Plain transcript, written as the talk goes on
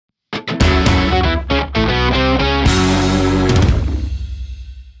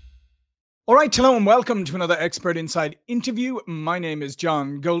All right, hello and welcome to another Expert Inside interview. My name is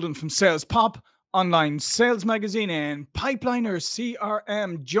John Golden from Sales Pop, online sales magazine, and Pipeliner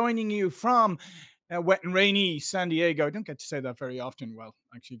CRM, joining you from wet and rainy San Diego. I don't get to say that very often. Well,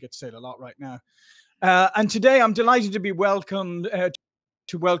 actually, get to say it a lot right now. And today I'm delighted to be welcome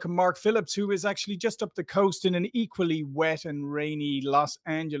Mark Phillips, who is actually just up the coast in an equally wet and rainy Los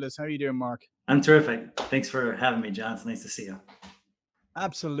Angeles. How are you doing, Mark? I'm terrific. Thanks for having me, John. It's nice to see you.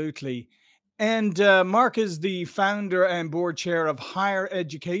 Absolutely. And Mark is the founder and board chair of Higher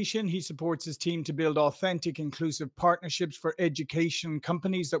Education. He supports his team to build authentic, inclusive partnerships for education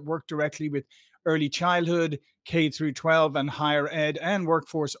companies that work directly with early childhood, K through 12, and higher ed and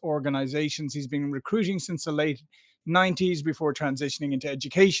workforce organizations. He's been recruiting since the late 90s before transitioning into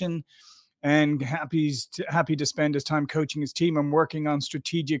education, and happy to spend his time coaching his team and working on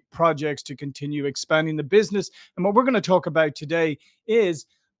strategic projects to continue expanding the business. And what we're going to talk about today is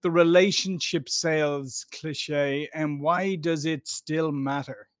the relationship sales cliche and why does it still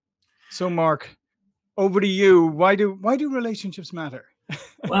matter? So Mark, over to you. Why do relationships matter?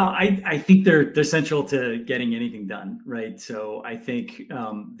 Well, I think they're central to getting anything done, right? So I think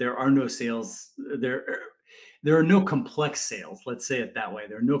there are no sales there are no complex sales. Let's say it that way.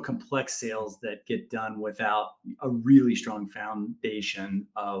 There are no complex sales that get done without a really strong foundation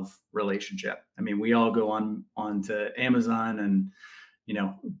of relationship. I mean, we all go onto Amazon and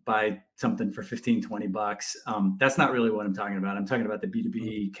buy something for 15, 20 bucks. That's not really what I'm talking about. I'm talking about the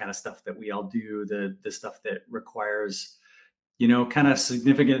B2B kind of stuff that we all do, the stuff that requires, kind of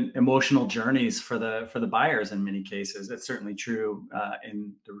significant emotional journeys for the buyers in many cases. That's certainly true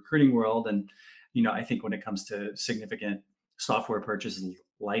in the recruiting world. And, I think when it comes to significant software purchases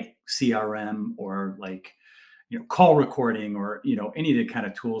like CRM or like, call recording or, any of the kind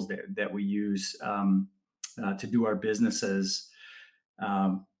of tools that we use to do our businesses,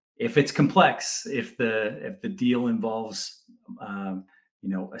 if it's complex, if the deal involves, a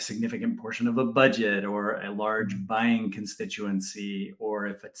significant portion of a budget or a large buying constituency, or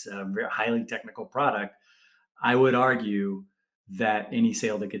if it's a very highly technical product, I would argue that any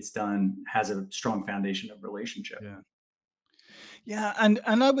sale that gets done has a strong foundation of relationship. Yeah, and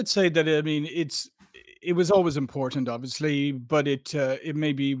I would say that, I mean, it was always important, obviously, but it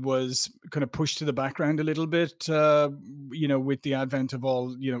maybe was kind of pushed to the background a little bit, with the advent of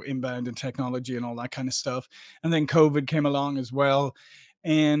all, inbound and technology and all that kind of stuff. And then COVID came along as well.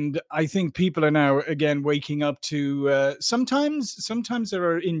 And I think people are now again waking up to sometimes there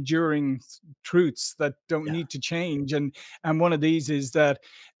are enduring truths that don't Yeah. need to change, and one of these is that,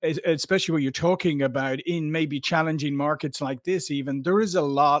 especially what you're talking about in maybe challenging markets like this, even there is a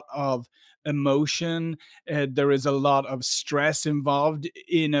lot of emotion, there is a lot of stress involved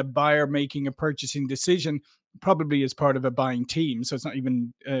in a buyer making a purchasing decision, probably as part of a buying team. So it's not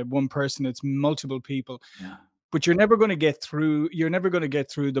even one person, it's multiple people. Yeah. But you're never going to get through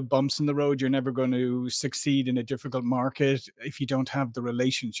the bumps in the road. You're never going to succeed in a difficult market if you don't have the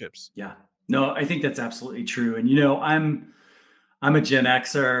relationships. Yeah. No, I think that's absolutely true. And I'm a Gen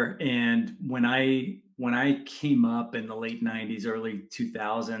Xer, and when I came up in the late 90s, early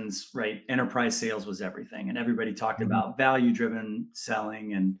 2000s, right, enterprise sales was everything, and everybody talked about value-driven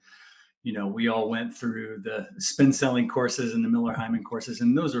selling, and we all went through the spin selling courses and the Miller Hyman courses,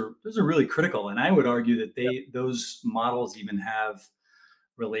 and those are really critical. And I would argue that those models even have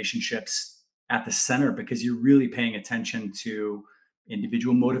relationships at the center, because you're really paying attention to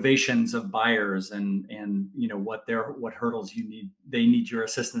individual motivations of buyers and what hurdles they need your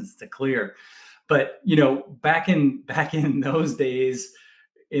assistance to clear. But back in those days,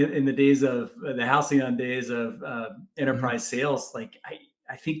 in the days of the halcyon days of enterprise sales, like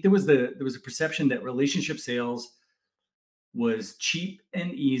I think there was a perception that relationship sales was cheap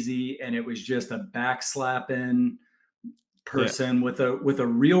and easy, and it was just a backslapping person with a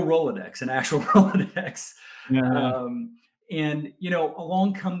real Rolodex, an actual Rolodex. And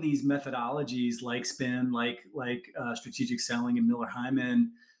along come these methodologies like spin, like strategic selling and Miller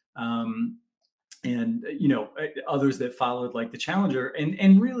Hyman, and others that followed, like the Challenger,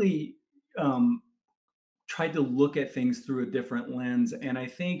 and really tried to look at things through a different lens. And I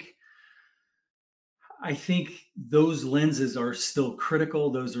think those lenses are still critical.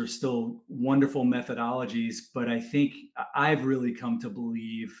 Those are still wonderful methodologies. But I think I've really come to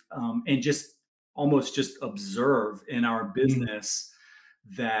believe, and just almost just observe in our business,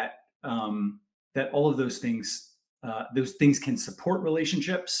 that that all of those things can support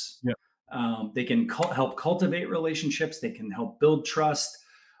relationships. They can help cultivate relationships. They can help build trust.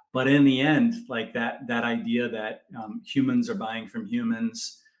 But in the end, like that idea that humans are buying from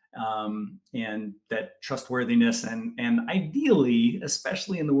humans, and that trustworthiness, and ideally,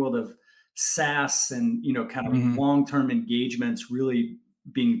 especially in the world of SaaS and, kind of Hmm. long-term engagements really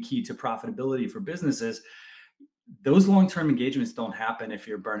being key to profitability for businesses, those long-term engagements don't happen if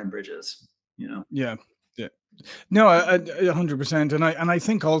you're burning bridges, you know? Yeah. Yeah. No, 100%. And I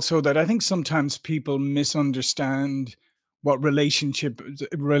think also that I think sometimes people misunderstand what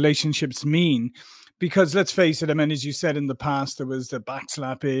relationships mean, because let's face it. I mean, as you said in the past, there was the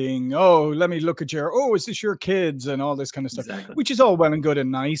backslapping. Oh, let me look at your. Oh, is this your kids and all this kind of stuff, Exactly. which is all well and good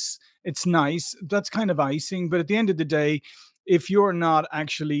and nice. It's nice. That's kind of icing. But at the end of the day, if you're not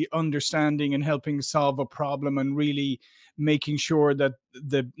actually understanding and helping solve a problem and really making sure that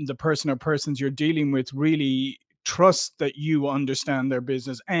the person or persons you're dealing with really trust that you understand their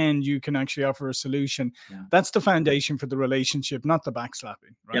business and you can actually offer a solution, Yeah. that's the foundation for the relationship, not the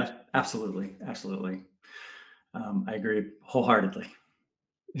backslapping, right? Yep. Absolutely. Absolutely. I agree wholeheartedly.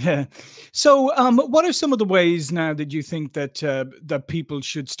 Yeah. So, what are some of the ways now that you think that that people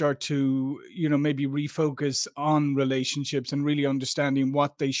should start to, maybe refocus on relationships and really understanding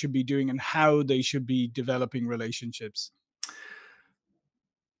what they should be doing and how they should be developing relationships?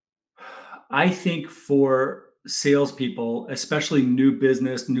 I think for salespeople, especially new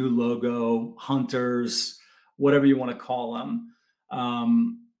business, new logo, hunters, whatever you want to call them,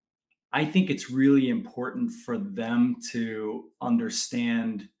 I think it's really important for them to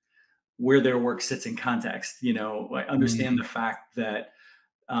understand where their work sits in context. Like understand Mhm. the fact that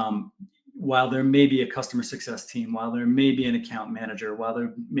um, while there may be a customer success team, while there may be an account manager, while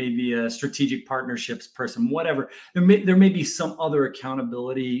there may be a strategic partnerships person, whatever, there may be some other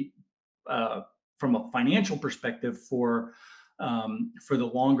accountability uh, from a financial perspective for the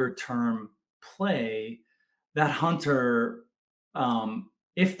longer term play. That hunter,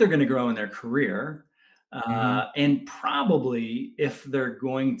 if they're going to grow in their career, Mhm. and probably if they're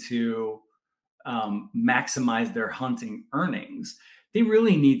going to maximize their hunting earnings, they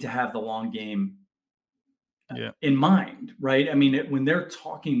really need to have the long game Yeah. in mind, right? I mean, when they're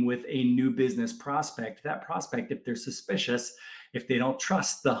talking with a new business prospect, that prospect, if they're suspicious, if they don't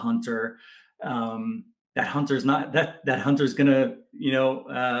trust the hunter, that hunter's not that hunter's gonna,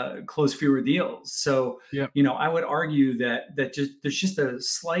 close fewer deals. So, Yeah. I would argue that just there's just a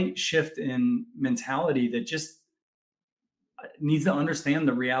slight shift in mentality that just needs to understand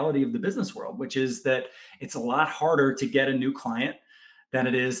the reality of the business world, which is that it's a lot harder to get a new client than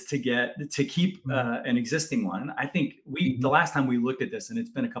it is to keep Mhm. an existing one. I think the Mhm. last time we looked at this, and it's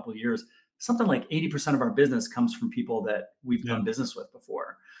been a couple of years, something like 80% of our business comes from people that we've Yeah. done business with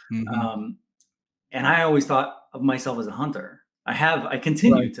before. Mhm. Um, and I always thought of myself as a hunter. I Right.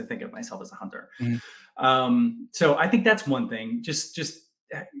 continue to think of myself as a hunter. Mhm. So I think that's one thing. Just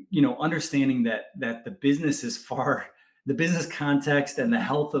understanding that the business context and the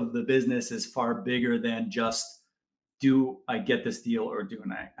health of the business is far bigger than just do I get this deal or do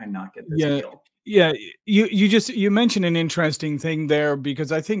I not get this Yeah, deal. yeah. You mentioned an interesting thing there,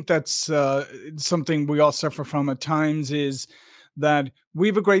 because I think that's something we all suffer from at times, is that we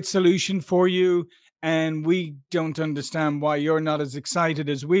have a great solution for you, and we don't understand why you're not as excited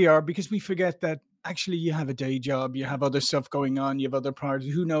as we are, because we forget that actually you have a day job, you Yeah, have other stuff going on, you have other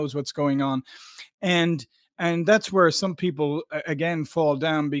priorities. Who knows what's going on? and and that's where some people again fall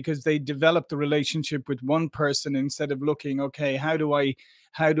down, because they develop the relationship with one person instead of looking, okay, how do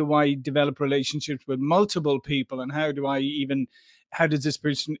I develop relationships with multiple people, and how does this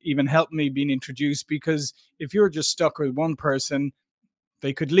person even help me being introduced? Because if you're just stuck with one person,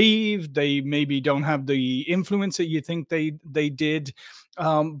 they could leave. They maybe don't have the influence that you think they did.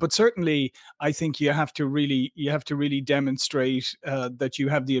 But certainly, I think you have to really demonstrate that you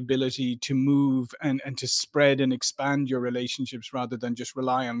have the ability to move and to spread and expand your relationships rather than just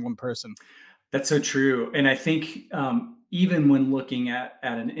rely on one person. that's so true. And I think even when looking at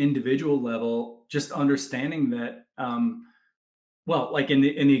an individual level, just understanding that well, like in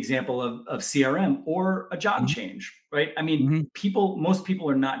the example of CRM or a job Mhm. change, right? I mean, Mhm. most people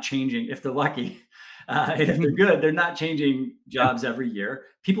are not changing if they're lucky. And if they're Mhm. good, they're not changing Yeah. jobs every year.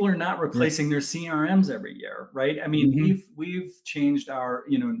 People are not Yeah. replacing their CRMs every year, right? I mean, Mhm. we've changed our,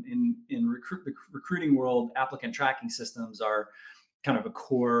 in the recruiting world, applicant tracking systems are kind of a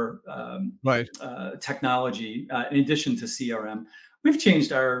core Right. technology. In addition to CRM, we've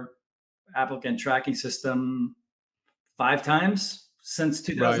changed our applicant tracking system 5 times since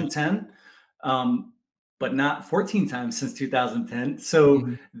Right. 2010, um, but not 14 times since 2010. So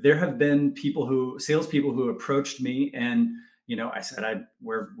Mhm. there have been salespeople who approached me, and I said,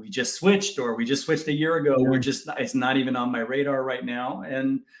 we just switched, or we just switched a year ago. Yeah. It's not even on my radar right now,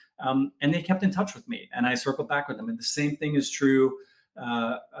 and they kept in touch with me, and I circled back with them. And the same thing is true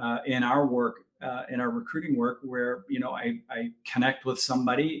in our work. in our recruiting work where I connect with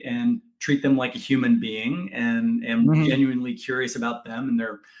somebody and treat them like a human being and am Hmm. genuinely curious about them and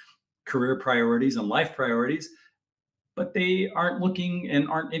their career priorities and life priorities, but they aren't looking and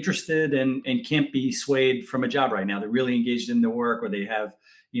aren't interested and can't be swayed from a job right now. They're really engaged in their work, or they have,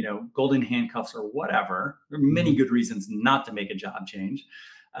 golden handcuffs or whatever. There are many Hmm. good reasons not to make a job change.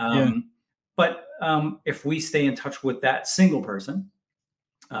 Yeah. But if we stay in touch with that single person,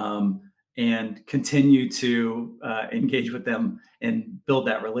 um, and continue to engage with them and build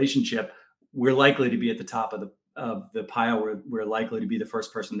that relationship, we're likely to be at the top of the pile. We're likely to be the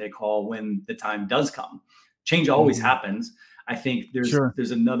first person they call when the time does come. Change always Hmm. happens. I think there's Sure.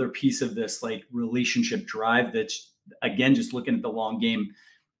 there's another piece of this like relationship drive that's again just looking at the long game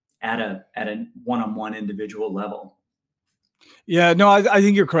at a one-on-one individual level. Yeah, no, I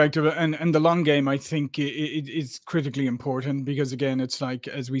think you're correct. And the long game, I think it's critically important because, again, it's like,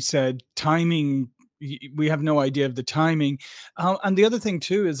 as we said, timing, we have no idea of the timing. And the other thing,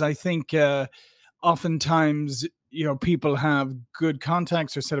 too, is I think oftentimes, people have good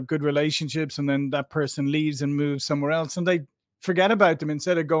contacts or set up good relationships, and then that person leaves and moves somewhere else, and they forget about them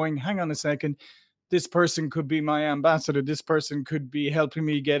instead of going, hang on a second, this person could be my ambassador, this person could be helping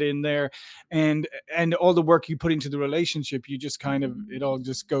me get in there. And all the work you put into the relationship, you just kind of, it all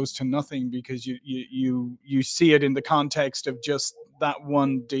just goes to nothing because you see it in the context of just that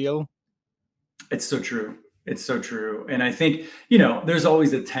one deal. It's so true. It's so true. And I think, there's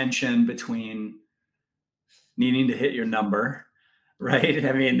always a tension between needing to hit your number, right?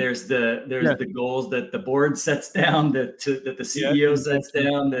 I mean, there's Yeah. the goals that the board sets down, that the Yeah, CEO sets exactly.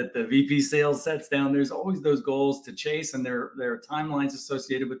 down, that the VP sales sets down. There's always those goals to chase, and there are timelines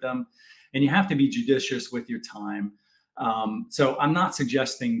associated with them, and you have to be judicious with your time. So I'm not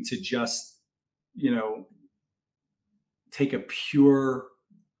suggesting to just you know take a pure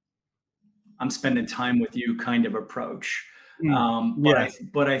I'm spending time with you kind of approach. Mm,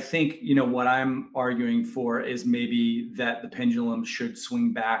 But yeah. I think what I'm arguing for is maybe that the pendulum should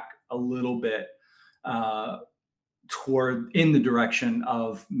swing back a little bit uh, toward in the direction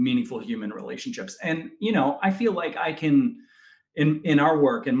of meaningful human relationships. And I feel like I can in our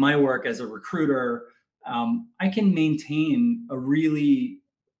work, in my work as a recruiter, I can maintain a really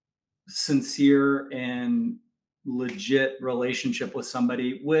sincere and legit relationship with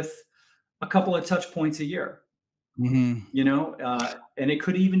somebody with a couple of touch points a year. Hmm. And it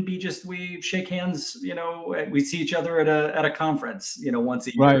could even be just we shake hands, we see each other at a conference, once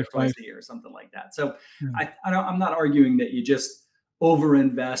a year or Right, twice right. a year, something like that. So Yeah. I'm not arguing that you just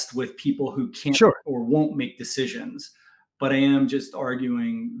overinvest with people who can't Sure. or won't make decisions, but I am just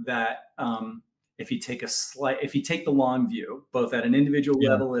arguing that if you take the long view, both at an individual Yeah.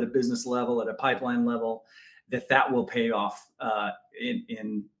 level, at a business level, at a pipeline level, that will pay off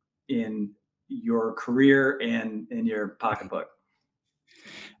in your career and in your pocketbook.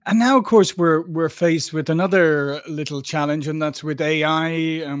 And now, of course, we're faced with another little challenge, and that's with AI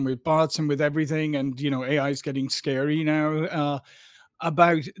and with bots and with everything. And AI is getting scary now.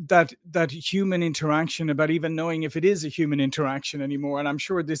 About that human interaction, about even knowing if it is a human interaction anymore. And I'm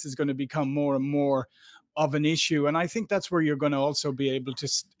sure this is going to become more and more of an issue. And I think that's where you're going to also be able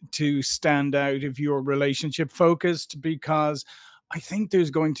to stand out if you're relationship focused, because I think there's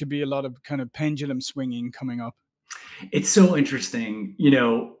going to be a lot of kind of pendulum swinging coming up. It's so interesting.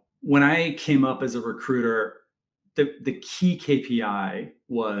 When I came up as a recruiter, the key KPI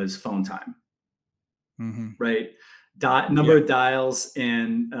was phone time, Hmm. right? Yeah. Number of dials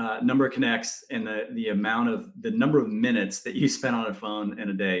and number of connects and the number of minutes that you spent on a phone in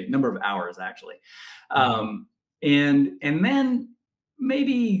a day, number of hours actually. Hmm. Um, and then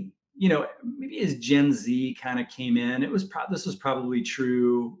maybe, maybe as Gen Z kind of came in, this was probably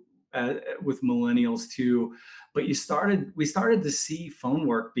true with millennials too. But we started to see phone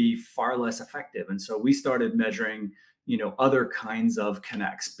work be far less effective. And so we started measuring other kinds of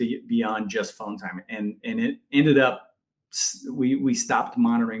connects beyond just phone time, and it ended up we stopped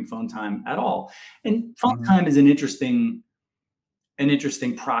monitoring phone time at all. And phone Hmm. time is an interesting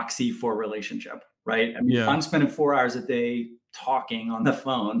proxy for relationship, right? I mean, if Yeah. I'm spending 4 hours a day talking on the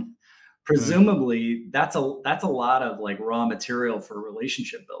phone, Right. presumably that's a lot of like raw material for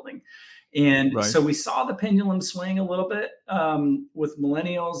relationship building. And Right. so we saw the pendulum swing a little bit with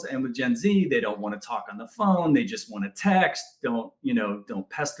millennials and with Gen Z. They don't want to talk on the phone; they just want to text. Don't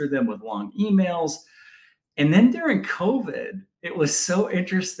pester them with long emails. And then during COVID, it was so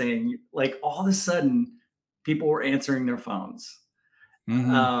interesting. Like all of a sudden, people were answering their phones,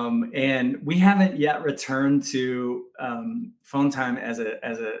 Hmm. and we haven't yet returned to phone time as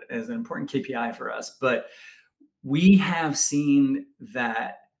an important KPI for us. But we have seen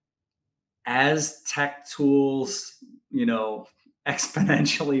that as tech tools, you know,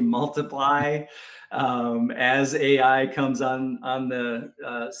 exponentially multiply, as AI comes on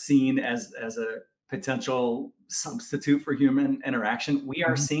the scene as a potential substitute for human interaction, we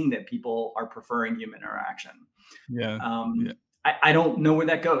are Mhm. seeing that people are preferring human interaction. Yeah. Yeah. Um, I don't know where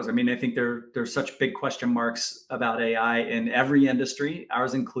that goes. I mean, I think there's such big question marks about AI in every industry,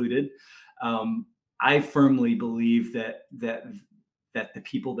 ours included. Um, I firmly believe that the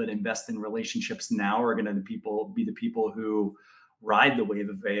people that invest in relationships now are going to be the people who ride the wave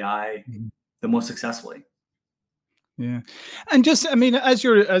of AI Mhm. the most successfully. Yeah, and just I mean, as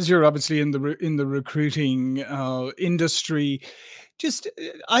you're obviously in the in the recruiting industry, just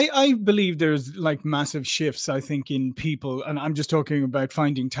I believe there's like massive shifts. I think in people, and I'm just talking about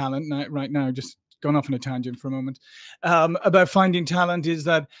finding talent right now. Just going off on a tangent for a moment about finding talent is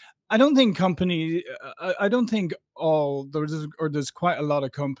that I don't think company, I don't think all there's quite a lot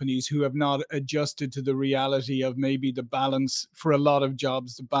of companies who have not adjusted to the reality of maybe the balance for a lot of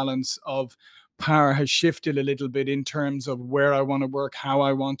jobs, the balance of power has shifted a little bit in terms of where I want to work, how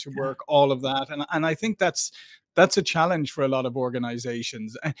I want to Yeah. work, all of that. And I think that's a challenge for a lot of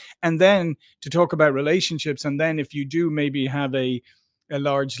organizations. And then to talk about relationships, and then if you do maybe have a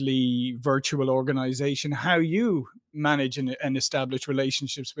largely virtual organization, how you manage and establish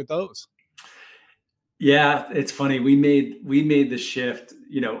relationships with those. Yeah, it's funny. We made the shift.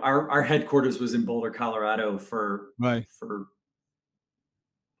 You know, our headquarters was in Boulder, Colorado Right. for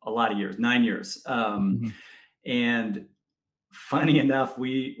a lot of years, 9 years. Mhm. And funny enough,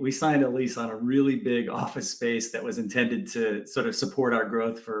 we signed a lease on a really big office space that was intended to sort of support our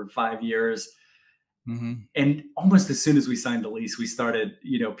growth for 5 years. Mhm. And almost as soon as we signed the lease, we started,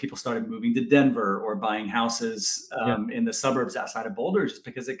 you know, people started moving to Denver or buying houses Yeah. in the suburbs outside of Boulder just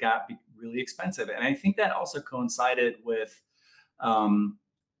because it got really expensive. And I think that also coincided with um,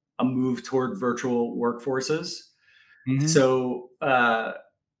 a move toward virtual workforces. Mhm. So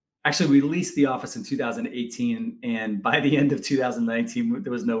actually, we leased the office in 2018, and by the end of 2019,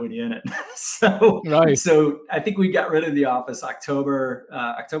 there was nobody in it. so, Right. so I think we got rid of the office October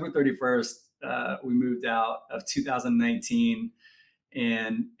 31st. We moved out of 2019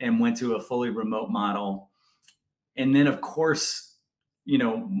 and went to a fully remote model. And then, of course, you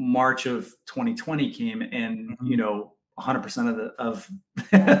know, March of 2020 came, and you Mhm. know, 100% of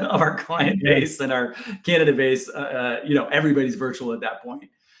our client Yeah. base and our candidate base, you know, everybody's virtual at that point.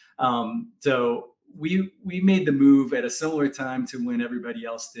 So we made the move at a similar time to when everybody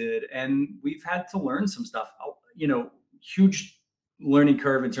else did, and we've had to learn some stuff. You know, huge learning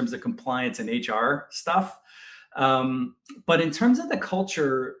curve in terms of compliance and HR stuff. But in terms of the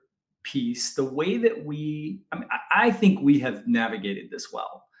culture piece, the way that I mean, I think we have navigated this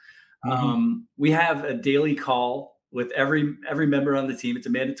well. Mhm. We have a daily call with every member on the team. It's a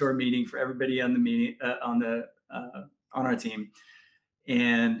mandatory meeting for everybody on the meeting on our team,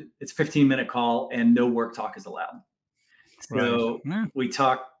 and it's a 15-minute call, and no work talk is allowed. Right. So Yeah. we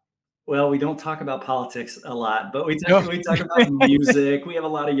talk. Well, we don't talk about politics a lot, but No. we talk about music. We have a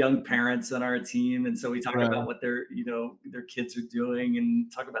lot of young parents on our team, and so we talk about Right. what their kids are doing,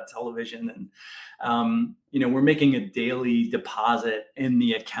 and talk about television. And you know, we're making a daily deposit in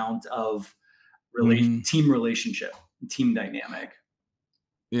the account of Mhm. team relationship, team dynamic.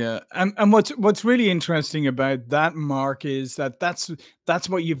 Yeah, and what's really interesting about that, Mark, is that that's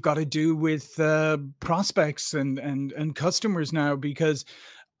what you've got to do with prospects and customers now, because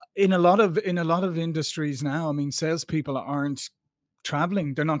in a lot of industries now, I mean, salespeople aren't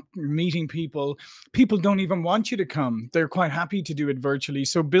traveling, they're not meeting people. People don't even want you to come; they're quite happy to do it virtually.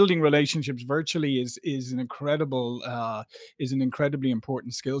 So building relationships virtually is an incredibly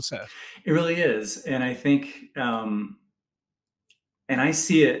important skill set. It really is, and I think. And I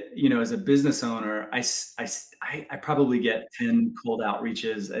see it, you know, as a business owner, I probably get 10 cold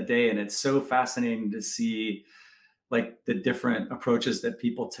outreaches a day. And it's so fascinating to see like the different approaches that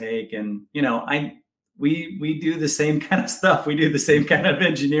people take. And, you know, we do the same kind of stuff. We do the same kind of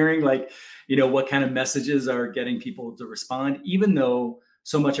engineering, like, you know, what kind of messages are getting people to respond, even though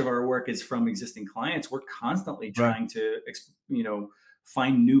so much of our work is from existing clients, we're constantly Right. trying to, you know,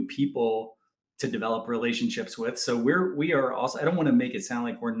 find new people to develop relationships with. So we are also. I don't want to make it sound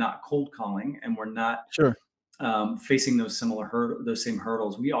like we're not cold calling and we're not Sure. facing those same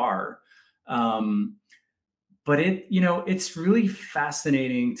hurdles. We are, um, but you know, it's really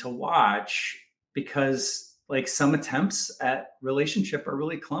fascinating to watch because like some attempts at relationship are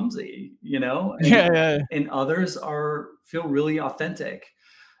really clumsy, you know, Yeah. Yeah. and others feel really authentic.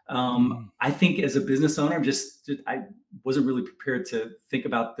 Mhm. I think as a business owner, I wasn't really prepared to think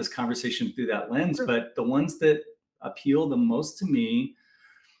about this conversation through that lens, Sure. but the ones that appeal the most to me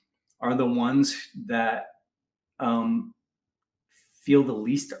are the ones that um, feel the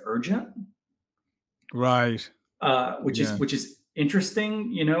least urgent, Right. Yeah. which is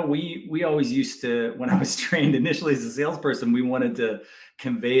interesting. You know, we always used to, when I was trained initially as a salesperson, we wanted to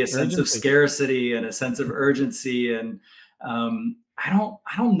convey a sense of Urgency. scarcity and a sense of urgency, and I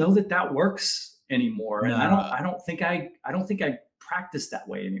don't know that that works anymore, and Nah. I don't think I practice that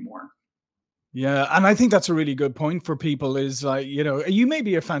way anymore. Yeah, and I think that's a really good point for people is like, you may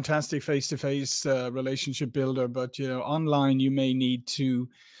be a fantastic face-to-face relationship builder, but online you may need to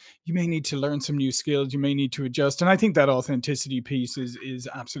learn some new skills, you may need to adjust. And I think that authenticity piece is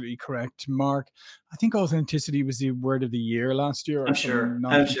absolutely correct, Mark. I think authenticity was the word of the year last year or some I'm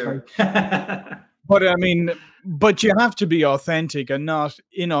nonsense like. sure. But I mean, but you have to be authentic and not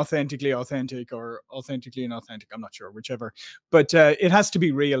inauthentically authentic or authentically inauthentic. I'm not sure, whichever. But it has to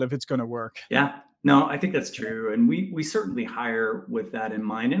be real if it's going to work. Yeah, no, I think that's true, and we certainly hire with that in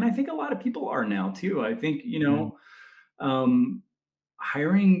mind, and I think a lot of people are now too. I think, Mm, um,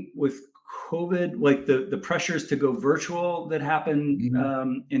 hiring with COVID, like the pressures to go virtual that happened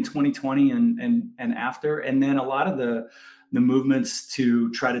mhm, in 2020 and after, and then a lot of the movements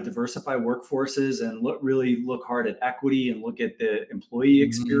to try to diversify workforces and really look hard at equity and look at the employee mhm.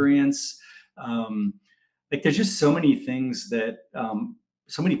 experience. Like there's just so many things that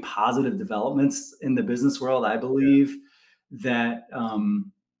so many positive developments in the business world, I believe, that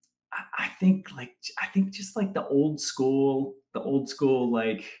I think just like the old school,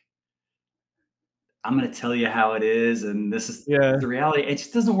 like I'm going to tell you how it is, and this is Yeah, the reality. It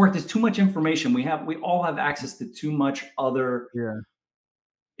just doesn't work. There's too much information. We all have access to too much other yeah,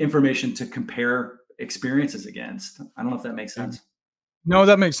 information to compare experiences against. I don't know if that makes yeah. sense. No,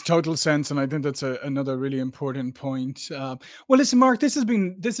 that makes total sense, and I think that's another really important point. Well, listen, Mark, this has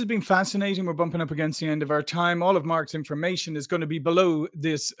been fascinating. We're bumping up against the end of our time. All of Mark's information is going to be below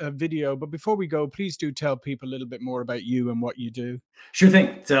this video. But before we go, please do tell people a little bit more about you and what you do. Sure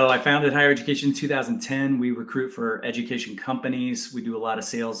thing. So I founded Higher Education in 2010. We recruit for education companies. We do a lot of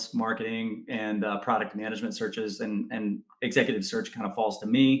sales, marketing, and product management searches, and executive search kind of falls to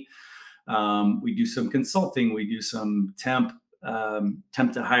me. We do some consulting. We do some temp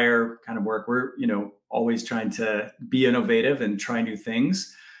to hire kind of work. We're always trying to be innovative and try new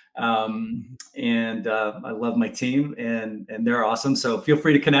things. Mhm. And I love my team, and they're awesome. So feel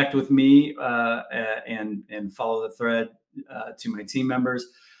free to connect with me and follow the thread to my team members.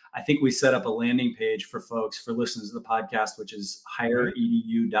 I think we set up a landing page for folks for listeners to the podcast, which is Right.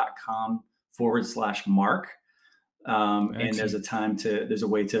 hireedu.com/Mark. And Excellent. there's a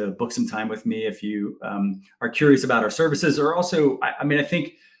way to book some time with me if you are curious about our services, or also, I mean, I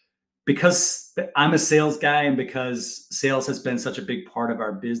think because I'm a sales guy and because sales has been such a big part of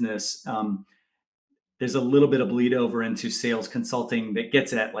our business, there's a little bit of bleed over into sales consulting that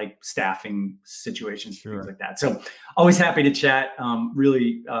gets at like staffing situations and things Sure. like that. So always happy to chat.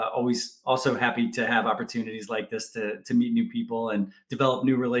 Really, always also happy to have opportunities like this to meet new people and develop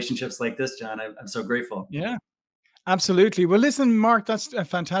new relationships like this, John. I'm so grateful. Yeah. Absolutely. Well, listen, Mark, that's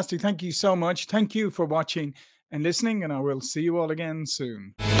fantastic. Thank you so much. Thank you for watching and listening, and I will see you all again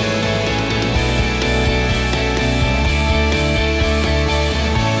soon.